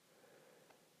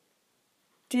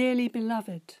Dearly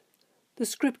beloved, the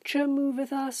Scripture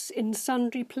moveth us in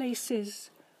sundry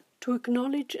places to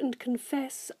acknowledge and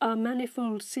confess our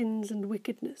manifold sins and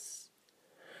wickedness,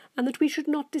 and that we should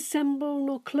not dissemble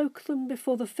nor cloak them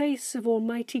before the face of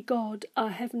Almighty God, our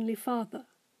Heavenly Father,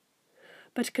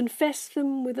 but confess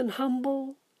them with an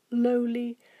humble,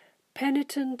 lowly,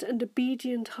 penitent and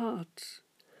obedient heart,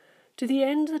 to the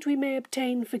end that we may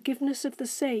obtain forgiveness of the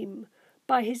same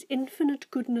by his infinite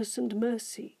goodness and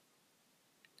mercy.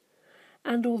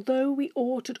 And although we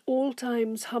ought at all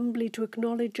times humbly to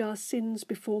acknowledge our sins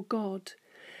before God,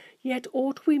 yet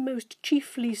ought we most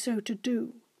chiefly so to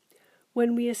do,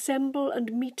 when we assemble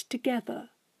and meet together,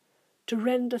 to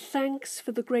render thanks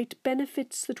for the great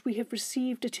benefits that we have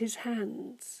received at his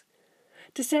hands,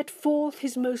 to set forth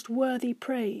his most worthy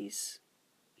praise,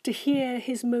 to hear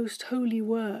his most holy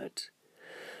word,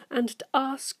 and to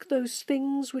ask those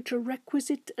things which are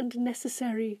requisite and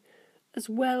necessary as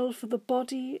well for the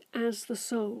body as the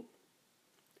soul.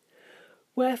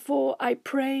 Wherefore I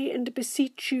pray and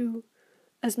beseech you,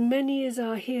 as many as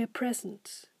are here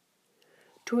present,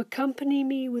 to accompany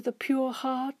me with a pure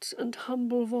heart and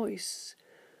humble voice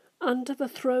under the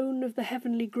throne of the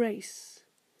heavenly grace,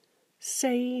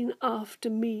 saying after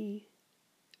me,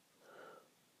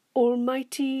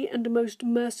 Almighty and most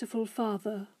merciful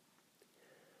Father,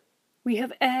 we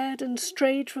have erred and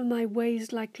strayed from thy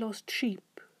ways like lost sheep.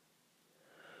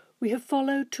 We have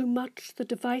followed too much the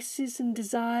devices and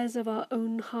desires of our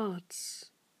own hearts.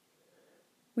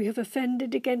 We have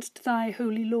offended against thy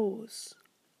holy laws.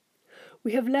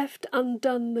 We have left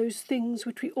undone those things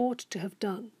which we ought to have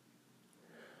done,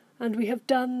 and we have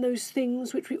done those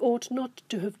things which we ought not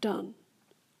to have done,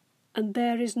 and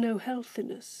there is no health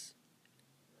in us.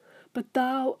 But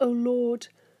thou, O Lord,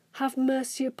 have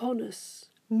mercy upon us,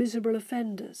 miserable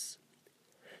offenders.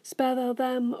 Spare thou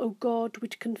them, O God,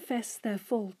 which confess their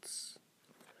faults.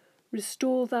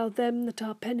 Restore thou them that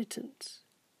are penitent,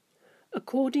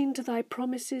 according to thy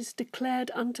promises declared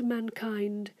unto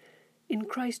mankind in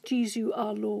Christ Jesus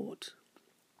our Lord.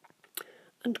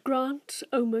 And grant,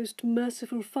 O most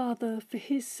merciful Father, for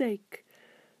his sake,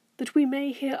 that we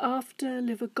may hereafter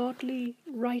live a godly,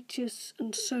 righteous,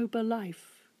 and sober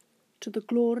life, to the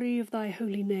glory of thy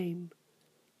holy name.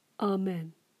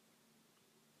 Amen.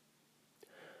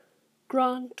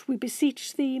 Grant, we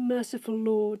beseech thee, merciful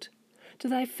Lord, to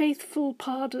thy faithful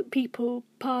people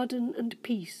pardon and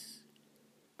peace,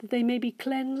 that they may be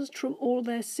cleansed from all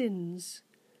their sins,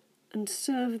 and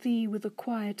serve thee with a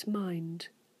quiet mind,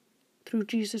 through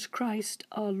Jesus Christ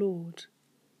our Lord.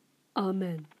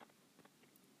 Amen.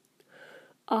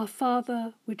 Our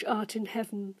Father, which art in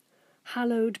heaven,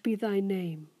 hallowed be thy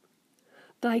name.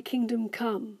 Thy kingdom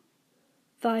come,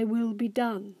 thy will be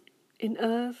done, in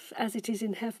earth as it is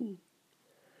in heaven.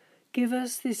 Give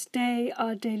us this day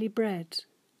our daily bread,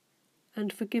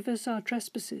 and forgive us our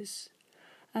trespasses,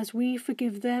 as we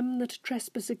forgive them that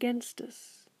trespass against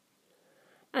us.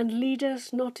 And lead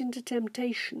us not into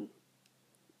temptation,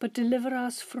 but deliver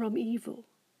us from evil.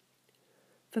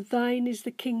 For thine is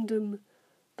the kingdom,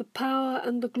 the power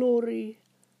and the glory,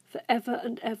 for ever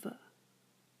and ever.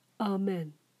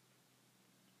 Amen.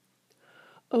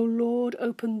 O Lord,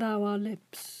 open thou our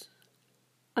lips,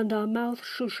 and our mouth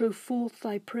shall show forth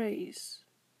thy praise.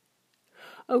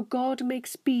 O God, make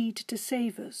speed to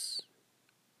save us.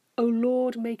 O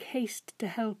Lord, make haste to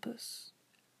help us.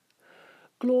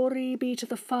 Glory be to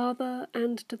the Father,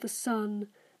 and to the Son,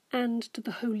 and to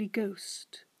the Holy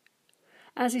Ghost,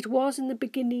 as it was in the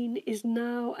beginning, is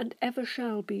now, and ever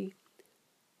shall be,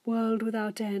 world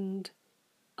without end.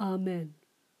 Amen.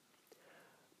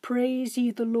 Praise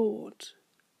ye the Lord.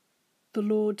 The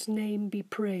Lord's name be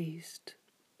praised.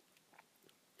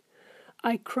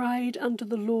 I cried unto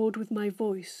the Lord with my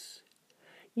voice,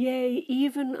 yea,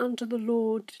 even unto the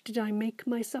Lord did I make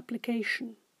my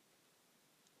supplication.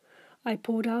 I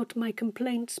poured out my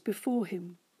complaints before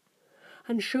him,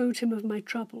 and showed him of my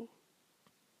trouble.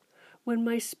 When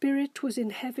my spirit was in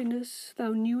heaviness,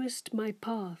 thou knewest my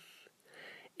path.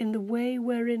 In the way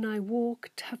wherein I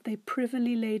walked have they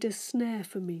privily laid a snare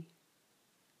for me.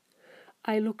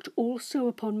 I looked also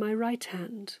upon my right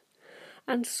hand,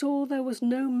 and saw there was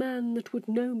no man that would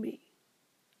know me.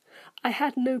 I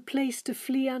had no place to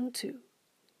flee unto,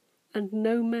 and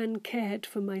no man cared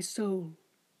for my soul.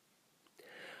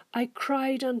 I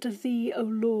cried unto thee, O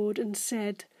Lord, and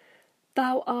said,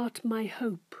 Thou art my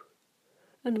hope,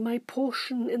 and my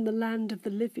portion in the land of the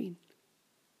living.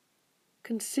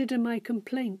 Consider my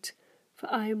complaint,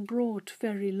 for I am brought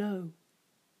very low.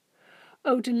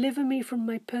 O deliver me from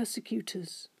my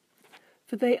persecutors,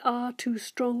 for they are too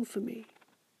strong for me.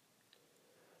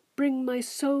 Bring my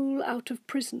soul out of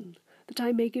prison, that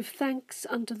I may give thanks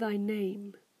unto thy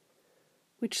name.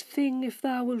 Which thing if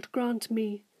thou wilt grant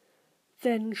me,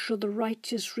 then shall the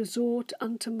righteous resort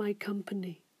unto my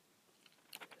company.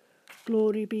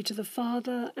 Glory be to the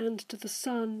Father, and to the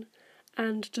Son,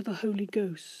 and to the Holy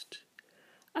Ghost,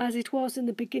 as it was in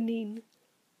the beginning,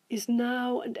 is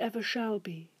now, and ever shall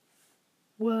be,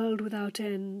 world without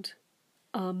end.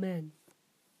 Amen.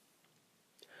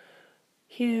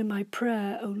 Hear my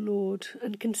prayer, O Lord,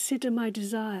 and consider my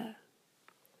desire.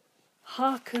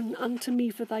 Hearken unto me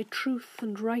for thy truth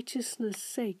and righteousness'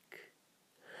 sake,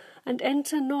 and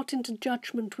enter not into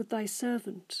judgment with thy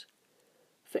servant,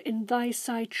 for in thy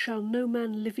sight shall no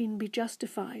man living be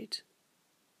justified.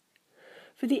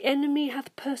 For the enemy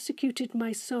hath persecuted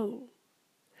my soul,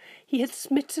 he hath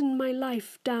smitten my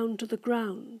life down to the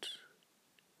ground.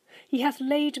 He hath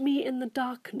laid me in the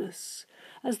darkness,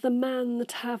 as the man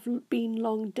that have been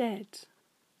long dead.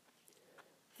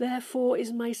 Therefore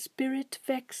is my spirit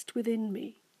vexed within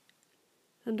me,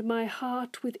 and my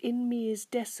heart within me is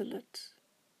desolate.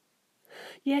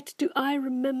 Yet do I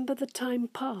remember the time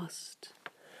past,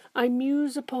 I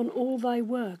muse upon all thy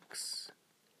works.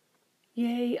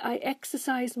 Yea, I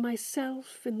exercise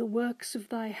myself in the works of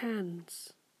thy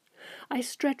hands. I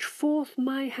stretch forth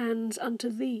my hands unto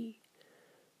thee.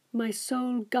 My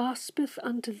soul gaspeth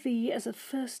unto thee as a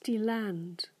thirsty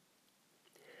land.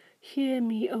 Hear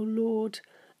me, O Lord,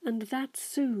 and that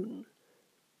soon,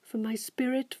 for my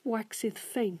spirit waxeth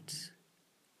faint.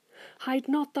 Hide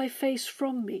not thy face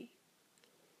from me,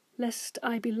 lest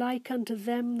I be like unto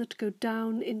them that go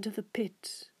down into the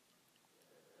pit.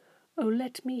 O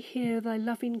let me hear thy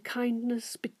loving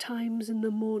kindness betimes in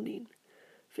the morning,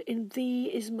 for in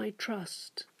thee is my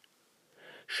trust.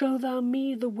 Show thou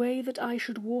me the way that I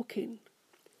should walk in,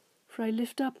 for I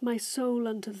lift up my soul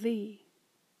unto thee.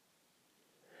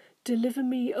 Deliver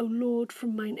me, O Lord,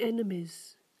 from mine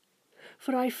enemies,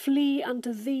 for I flee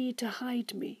unto thee to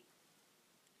hide me.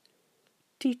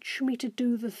 Teach me to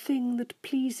do the thing that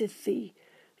pleaseth thee,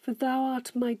 for thou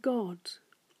art my God.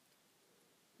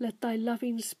 Let thy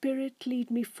loving spirit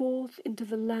lead me forth into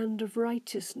the land of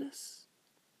righteousness.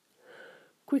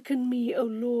 Quicken me, O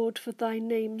Lord, for thy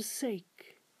name's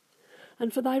sake,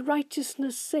 and for thy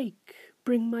righteousness' sake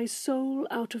bring my soul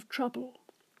out of trouble.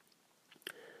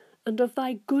 And of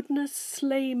thy goodness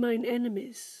slay mine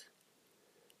enemies,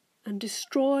 and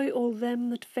destroy all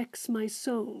them that vex my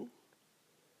soul.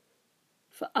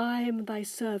 For I am thy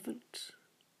servant.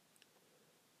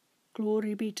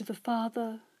 Glory be to the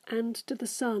Father, and to the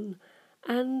Son,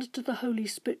 and to the Holy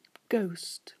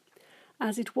Ghost,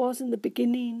 as it was in the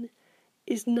beginning,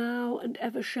 is now, and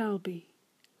ever shall be,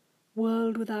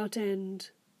 world without end.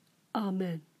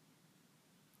 Amen.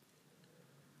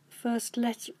 The first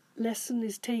lesson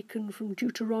is taken from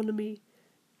Deuteronomy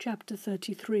chapter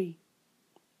 33.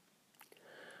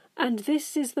 And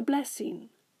this is the blessing,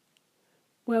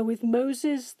 wherewith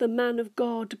Moses, the man of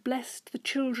God, blessed the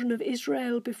children of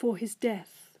Israel before his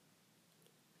death.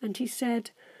 And he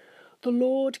said, The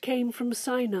Lord came from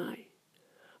Sinai,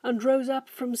 and rose up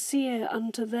from Seir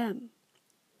unto them.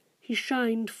 He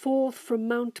shined forth from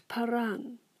Mount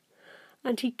Paran,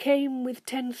 and he came with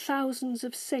 10,000s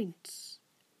of saints.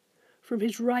 From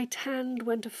his right hand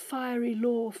went a fiery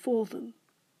law for them.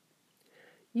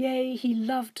 Yea, he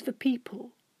loved the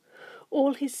people.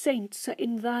 All his saints are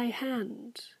in thy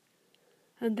hand,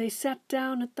 and they sat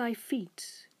down at thy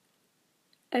feet.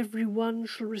 Every one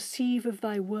shall receive of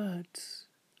thy words.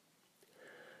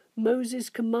 Moses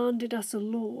commanded us a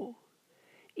law,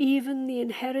 even the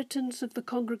inheritance of the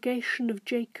congregation of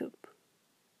Jacob.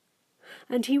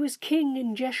 And he was king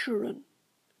in Jeshurun,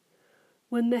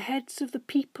 when the heads of the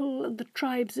people and the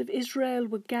tribes of Israel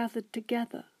were gathered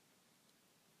together.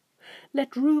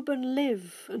 Let Reuben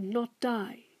live and not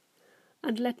die,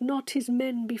 and let not his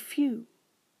men be few.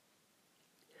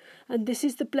 And this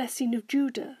is the blessing of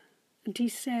Judah. And he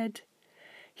said,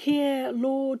 Hear,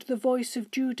 Lord, the voice of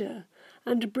Judah,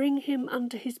 and bring him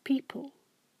unto his people.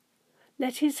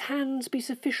 Let his hands be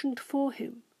sufficient for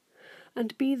him,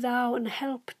 and be thou an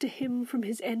help to him from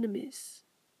his enemies.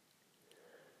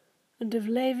 And of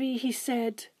Levi he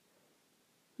said,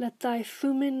 Let thy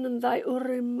Thummim and thy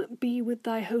Urim be with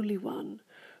thy Holy One,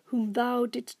 whom thou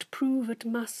didst prove at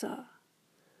Massah,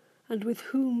 and with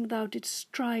whom thou didst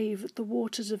strive at the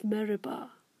waters of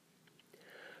Meribah,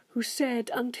 who said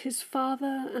unto his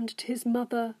father and to his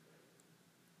mother,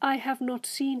 I have not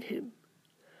seen him,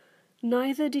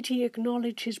 neither did he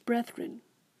acknowledge his brethren,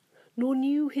 nor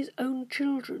knew his own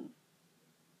children,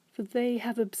 for they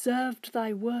have observed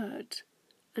thy word,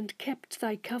 and kept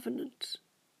thy covenant.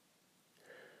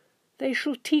 They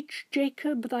shall teach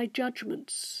Jacob thy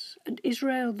judgments, and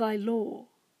Israel thy law.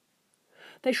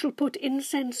 They shall put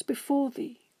incense before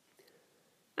thee,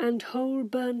 and whole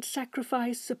burnt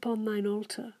sacrifice upon thine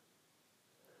altar.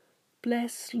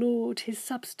 Bless, Lord, his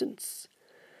substance,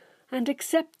 and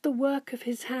accept the work of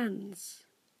his hands.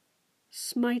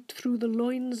 Smite through the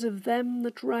loins of them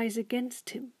that rise against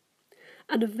him,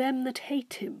 and of them that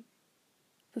hate him,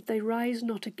 that they rise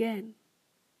not again.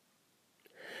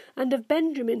 And of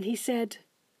Benjamin he said,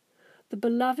 The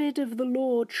beloved of the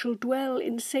Lord shall dwell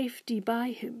in safety by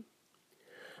him,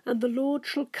 and the Lord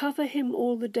shall cover him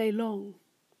all the day long,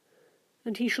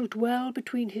 and he shall dwell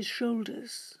between his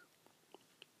shoulders.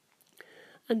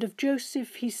 And of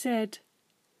Joseph he said,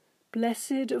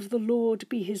 Blessed of the Lord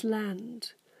be his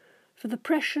land, for the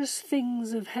precious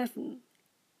things of heaven,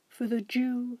 for the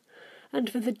dew, and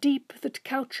for the deep that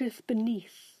coucheth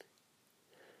beneath,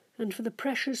 and for the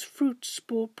precious fruits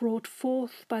brought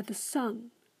forth by the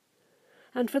sun,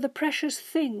 and for the precious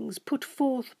things put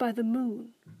forth by the moon,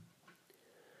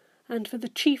 and for the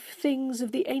chief things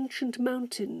of the ancient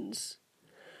mountains,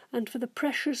 and for the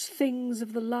precious things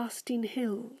of the lasting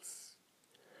hills,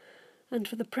 and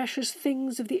for the precious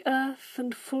things of the earth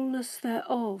and fullness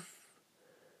thereof,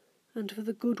 and for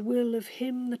the good will of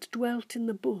him that dwelt in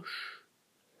the bush.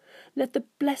 Let the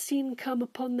blessing come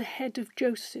upon the head of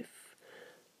Joseph,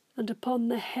 and upon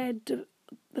the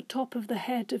top of the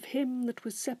head of him that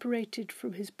was separated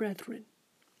from his brethren.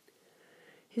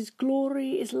 His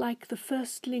glory is like the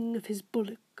firstling of his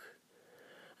bullock,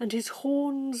 and his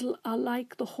horns are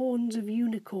like the horns of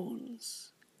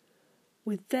unicorns.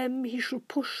 With them he shall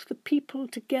push the people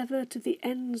together to the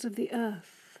ends of the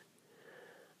earth.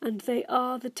 And they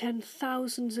are the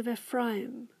 10,000s of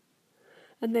Ephraim,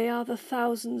 and they are the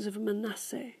thousands of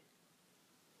Manasseh.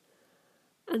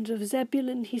 And of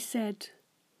Zebulun he said,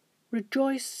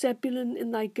 Rejoice, Zebulun,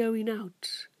 in thy going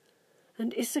out,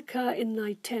 and Issachar in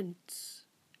thy tents.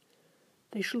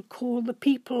 They shall call the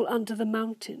people unto the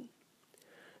mountain.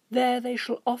 There they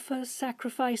shall offer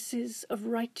sacrifices of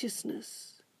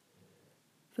righteousness.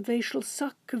 For they shall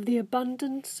suck of the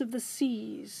abundance of the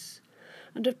seas,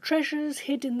 and of treasures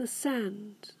hid in the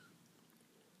sand.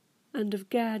 And of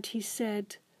Gad he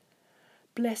said,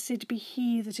 Blessed be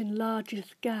he that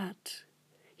enlargeth Gad.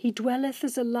 He dwelleth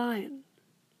as a lion,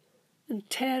 and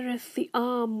teareth the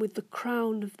arm with the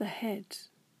crown of the head.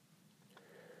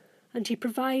 And he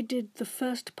provided the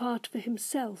first part for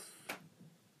himself,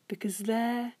 because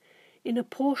there, in a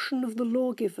portion of the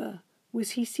lawgiver,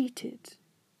 was he seated.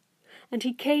 And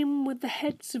he came with the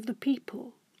heads of the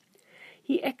people.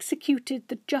 He executed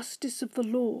the justice of the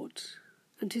Lord,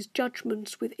 and his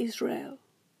judgments with Israel.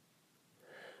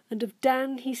 And of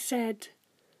Dan he said,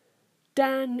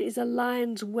 Dan is a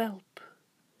lion's whelp,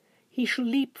 he shall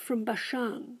leap from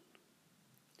Bashan.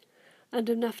 And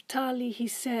of Naphtali he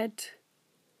said,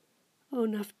 O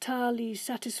Naphtali,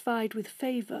 satisfied with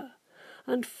favour,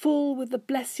 and full with the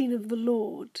blessing of the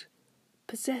Lord,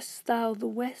 possess thou the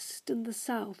west and the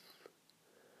south.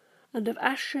 And of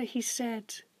Asher he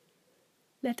said,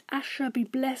 Let Asher be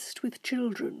blessed with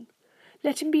children,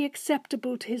 let him be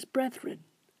acceptable to his brethren,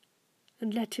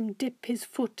 and let him dip his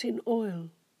foot in oil.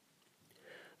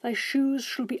 Thy shoes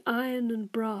shall be iron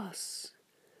and brass,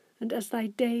 and as thy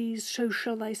days so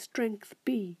shall thy strength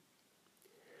be.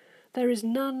 There is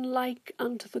none like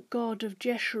unto the God of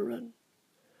Jeshurun,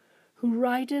 who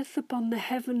rideth upon the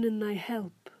heaven in thy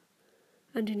help,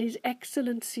 and in his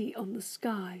excellency on the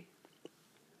sky.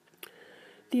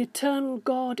 The eternal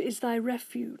God is thy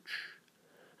refuge,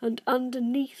 and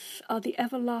underneath are the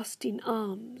everlasting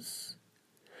arms.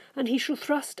 And he shall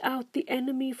thrust out the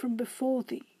enemy from before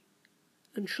thee,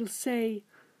 and shall say,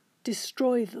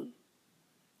 Destroy them.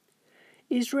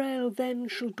 Israel then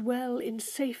shall dwell in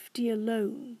safety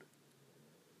alone.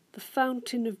 The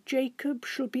fountain of Jacob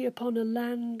shall be upon a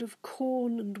land of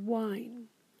corn and wine.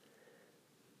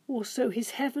 Also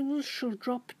his heavens shall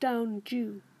drop down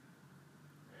dew.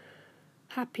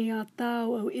 Happy art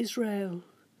thou, O Israel!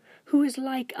 Who is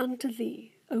like unto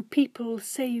thee, O people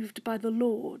saved by the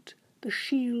Lord, the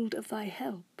shield of thy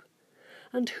help?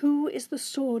 And who is the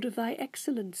sword of thy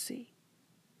excellency?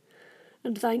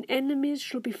 And thine enemies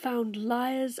shall be found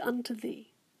liars unto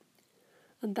thee,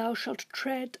 and thou shalt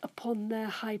tread upon their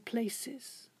high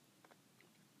places.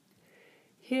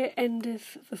 Here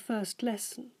endeth the first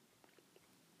lesson.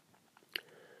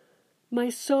 My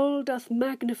soul doth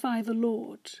magnify the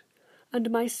Lord, and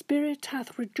my spirit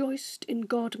hath rejoiced in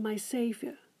God my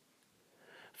Saviour.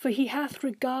 For he hath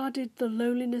regarded the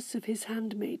lowliness of his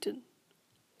handmaiden.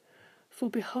 For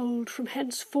behold, from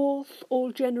henceforth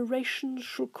all generations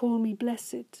shall call me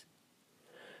blessed.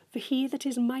 For he that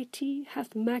is mighty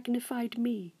hath magnified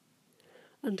me,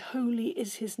 and holy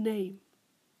is his name.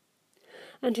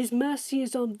 and his mercy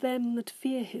is on them that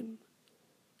fear him,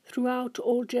 throughout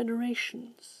all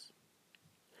generations.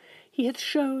 He hath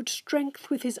showed strength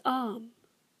with his arm.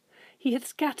 He hath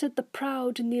scattered the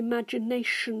proud in the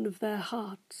imagination of their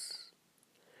hearts.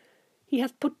 He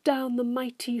hath put down the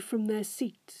mighty from their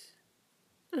seat,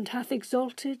 and hath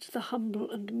exalted the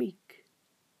humble and meek.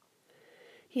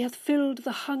 He hath filled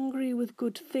the hungry with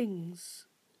good things,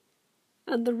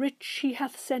 and the rich he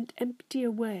hath sent empty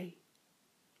away.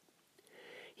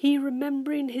 He,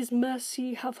 remembering his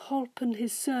mercy, hath holpen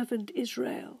his servant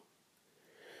Israel,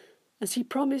 as he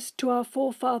promised to our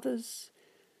forefathers,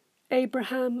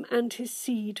 Abraham and his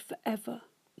seed for ever.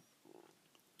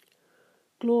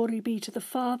 Glory be to the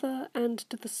Father, and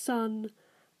to the Son,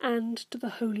 and to the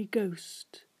Holy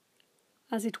Ghost,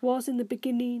 as it was in the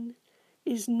beginning,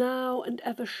 is now, and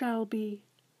ever shall be,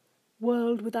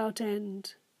 world without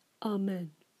end.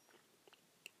 Amen.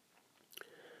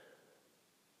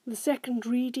 The second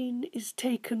reading is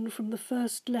taken from the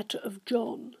first letter of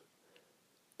John,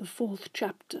 the 4th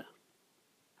chapter.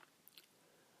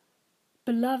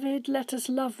 Beloved, let us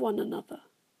love one another,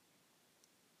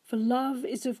 for love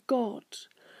is of God,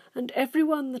 and every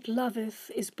one that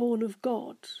loveth is born of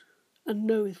God, and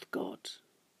knoweth God.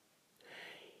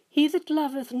 He that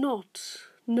loveth not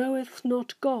knoweth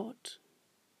not God,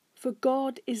 for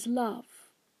God is love.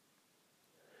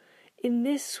 In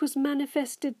this was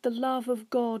manifested the love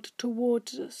of God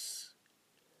towards us,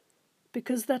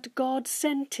 because that God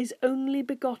sent his only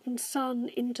begotten Son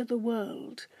into the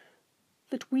world,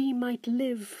 that we might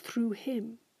live through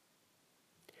him.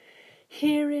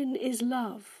 Herein is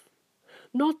love,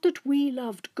 not that we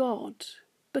loved God,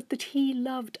 but that he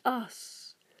loved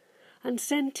us, and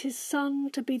sent his Son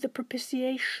to be the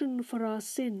propitiation for our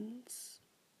sins.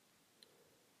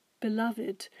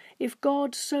 Beloved, if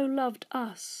God so loved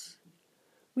us,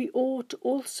 we ought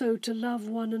also to love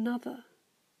one another.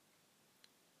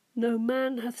 No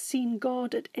man hath seen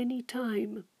God at any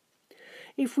time.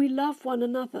 If we love one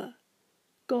another,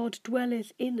 God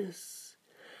dwelleth in us,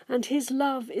 and his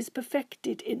love is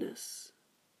perfected in us.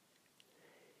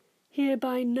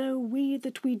 Hereby know we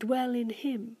that we dwell in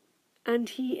him, and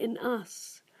he in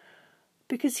us,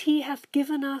 because he hath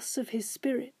given us of his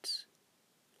Spirit.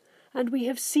 And we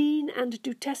have seen and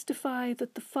do testify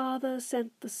that the Father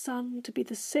sent the Son to be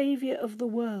the Saviour of the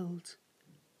world.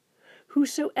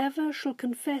 Whosoever shall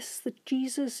confess that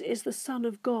Jesus is the Son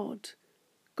of God,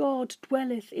 God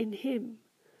dwelleth in him,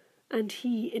 and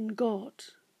he in God.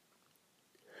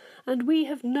 And we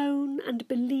have known and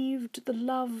believed the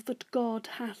love that God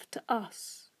hath to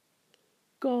us.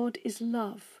 God is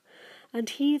love, and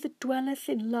he that dwelleth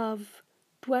in love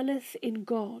dwelleth in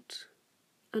God,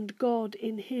 and God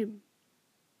in him.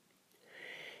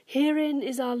 Herein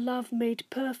is our love made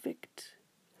perfect,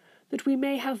 that we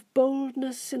may have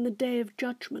boldness in the day of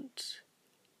judgment,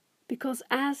 because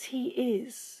as he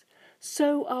is,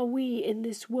 so are we in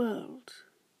this world.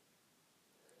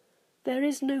 There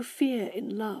is no fear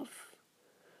in love,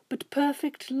 but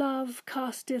perfect love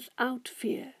casteth out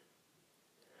fear,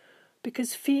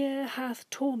 because fear hath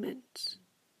torment.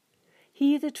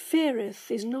 He that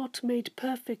feareth is not made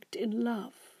perfect in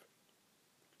love.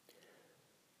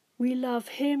 We love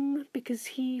him because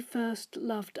he first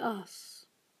loved us.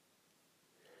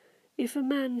 If a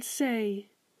man say,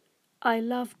 I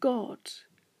love God,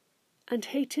 and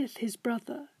hateth his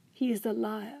brother, he is a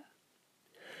liar.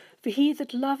 For he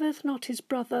that loveth not his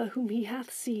brother whom he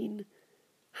hath seen,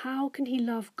 how can he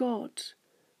love God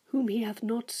whom he hath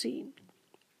not seen?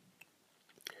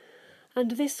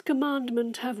 And this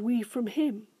commandment have we from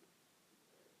him,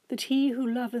 that he who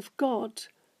loveth God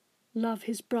love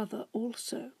his brother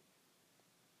also.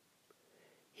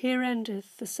 Here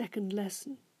endeth the second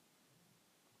lesson.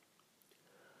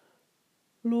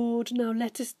 Lord, now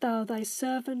lettest thou thy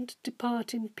servant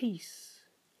depart in peace,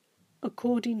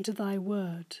 according to thy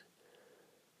word.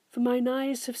 For mine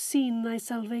eyes have seen thy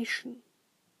salvation,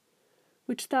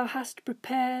 which thou hast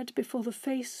prepared before the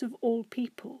face of all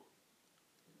people,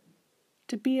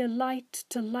 to be a light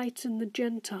to lighten the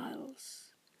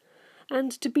Gentiles,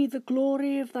 and to be the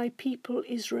glory of thy people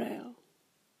Israel.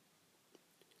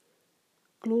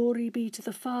 Glory be to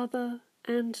the Father,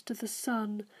 and to the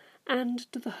Son,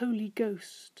 and to the Holy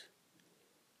Ghost,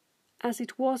 as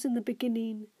it was in the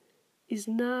beginning, is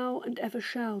now, and ever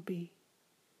shall be,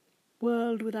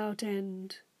 world without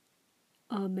end.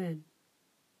 Amen.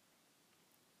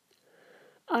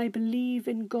 I believe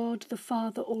in God the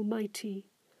Father Almighty,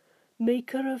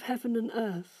 maker of heaven and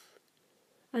earth,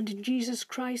 and in Jesus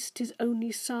Christ his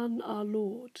only Son, our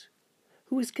Lord,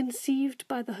 who was conceived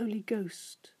by the Holy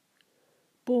Ghost,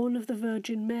 born of the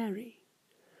Virgin Mary,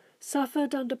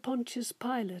 suffered under Pontius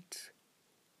Pilate,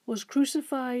 was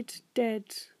crucified, dead,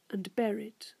 and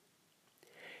buried.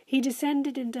 He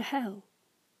descended into hell.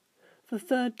 The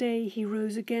third day he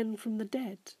rose again from the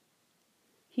dead.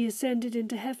 He ascended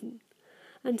into heaven,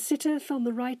 and sitteth on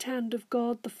the right hand of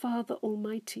God the Father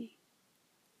Almighty.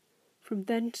 From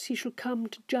thence he shall come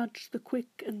to judge the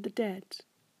quick and the dead.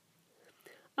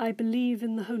 I believe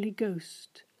in the Holy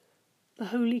Ghost, the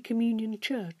Holy Communion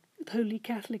Church, the Holy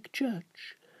Catholic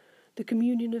Church, the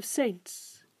communion of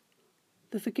saints,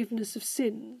 the forgiveness of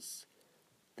sins,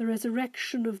 the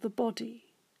resurrection of the body,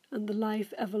 and the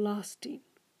life everlasting.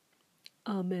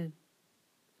 Amen.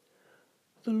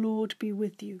 The Lord be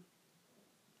with you,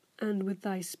 and with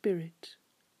thy spirit.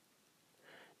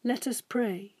 Let us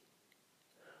pray.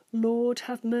 Lord,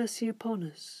 have mercy upon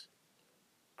us.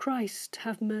 Christ,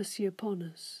 have mercy upon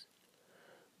us.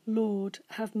 Lord,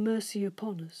 have mercy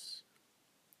upon us.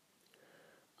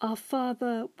 Our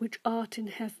Father, which art in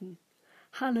heaven,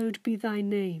 hallowed be thy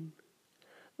name.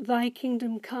 Thy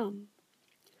kingdom come.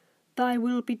 Thy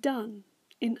will be done,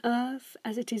 in earth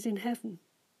as it is in heaven.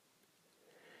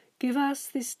 Give us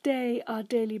this day our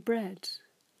daily bread,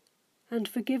 and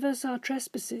forgive us our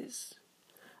trespasses,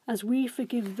 as we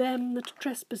forgive them that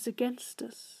trespass against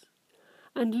us.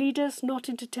 And lead us not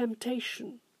into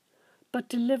temptation, but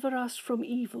deliver us from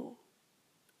evil.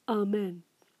 Amen.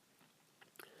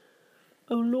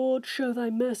 O Lord, show thy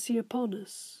mercy upon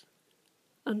us,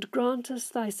 and grant us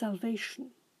thy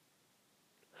salvation.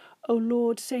 O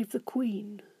Lord, save the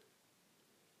Queen,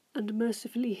 and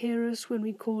mercifully hear us when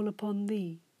we call upon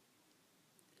thee.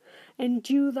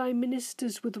 Endue thy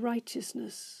ministers with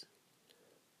righteousness,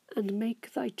 and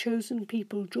make thy chosen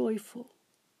people joyful.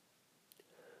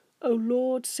 O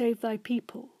Lord, save thy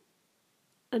people,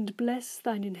 and bless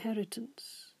thine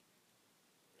inheritance.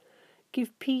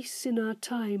 Give peace in our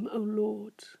time, O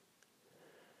Lord,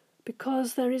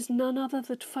 because there is none other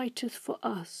that fighteth for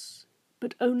us,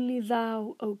 but only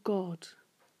thou, O God.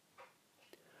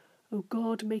 O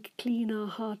God, make clean our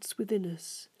hearts within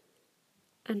us,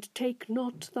 and take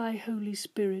not thy Holy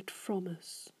Spirit from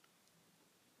us.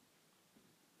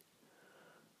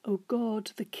 O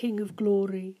God, the King of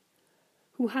glory,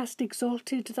 who hast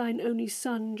exalted thine only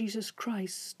Son, Jesus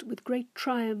Christ, with great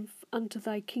triumph unto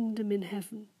thy kingdom in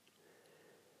heaven,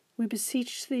 we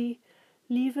beseech thee,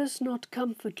 leave us not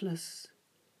comfortless,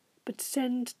 but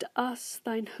send to us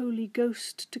thine Holy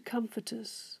Ghost to comfort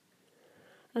us,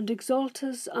 and exalt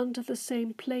us unto the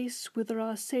same place whither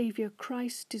our Saviour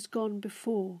Christ is gone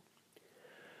before,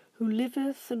 who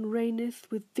liveth and reigneth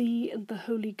with thee and the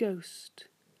Holy Ghost,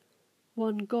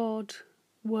 one God,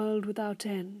 world without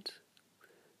end.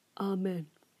 Amen.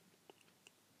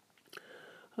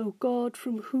 O God,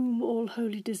 from whom all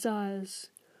holy desires,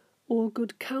 all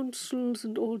good counsels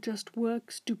and all just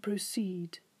works do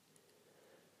proceed,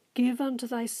 give unto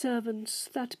thy servants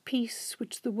that peace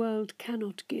which the world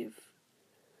cannot give,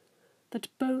 that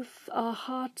both our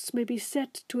hearts may be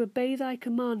set to obey thy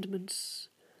commandments,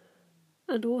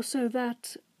 and also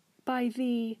that, by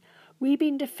thee, we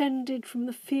being defended from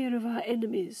the fear of our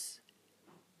enemies,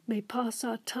 may pass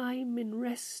our time in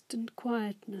rest and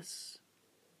quietness,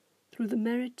 through the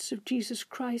merits of Jesus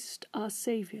Christ our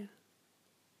Saviour.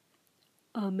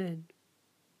 Amen.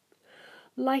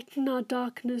 Lighten our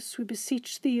darkness, we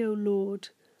beseech thee, O Lord,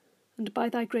 and by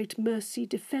thy great mercy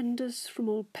defend us from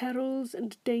all perils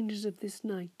and dangers of this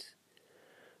night,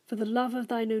 for the love of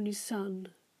thine only Son,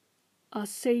 our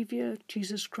Saviour,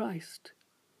 Jesus Christ.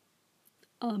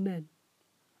 Amen.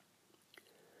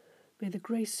 May the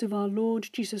grace of our Lord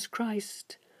Jesus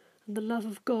Christ, and the love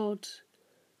of God,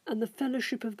 and the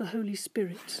fellowship of the Holy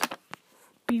Spirit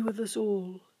be with us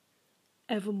all,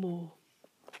 evermore.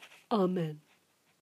 Amen.